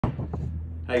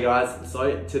Hey guys,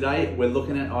 so today we're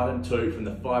looking at item 2 from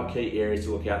the 5 key areas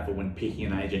to look out for when picking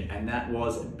an agent, and that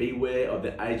was beware of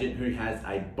the agent who has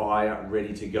a buyer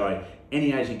ready to go.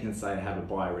 Any agent can say they have a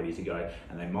buyer ready to go,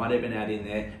 and they might even add in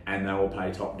there, and they will pay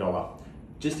top dollar.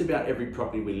 Just about every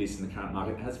property we list in the current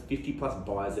market has 50 plus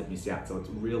buyers that miss out, so it's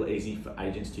real easy for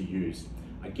agents to use.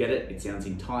 I get it, it sounds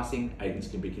enticing, agents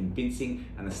can be convincing,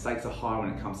 and the stakes are high when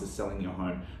it comes to selling your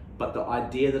home. But the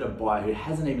idea that a buyer who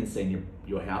hasn't even seen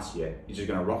your house yet is just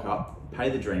going to rock up, pay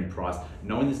the dream price,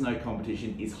 knowing there's no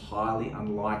competition, is highly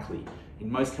unlikely.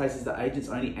 In most cases, the agent's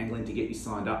only angling to get you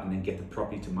signed up and then get the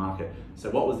property to market. So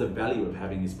what was the value of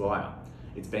having this buyer?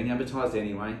 It's being advertised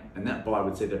anyway, and that buyer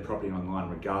would see their property online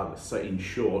regardless. So in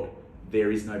short,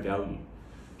 there is no value.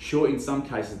 Sure, in some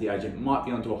cases, the agent might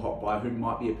be onto a hot buyer who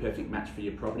might be a perfect match for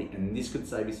your property, and this could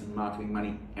save you some marketing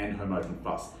money and home open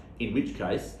fuss. In which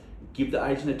case, give the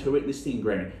agent a 2-week listing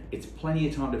agreement. It's plenty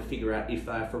of time to figure out if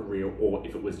they are for real or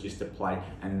if it was just a play,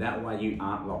 and that way you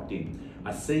aren't locked in.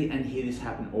 I see and hear this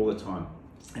happen all the time.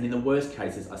 And in the worst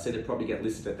cases, I see the property get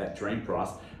listed at that dream price,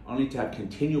 only to have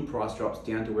continual price drops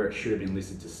down to where it should have been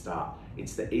listed to start.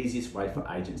 It's the easiest way for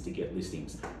agents to get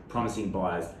listings, promising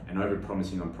buyers and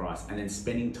over-promising on price, and then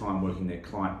spending time working their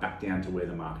client back down to where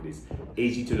the market is.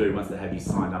 Easy to do once they have you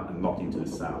signed up and locked into the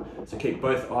sale. So keep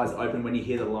both eyes open when you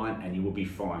hear the line and you will be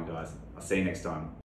fine, guys. I'll see you next time.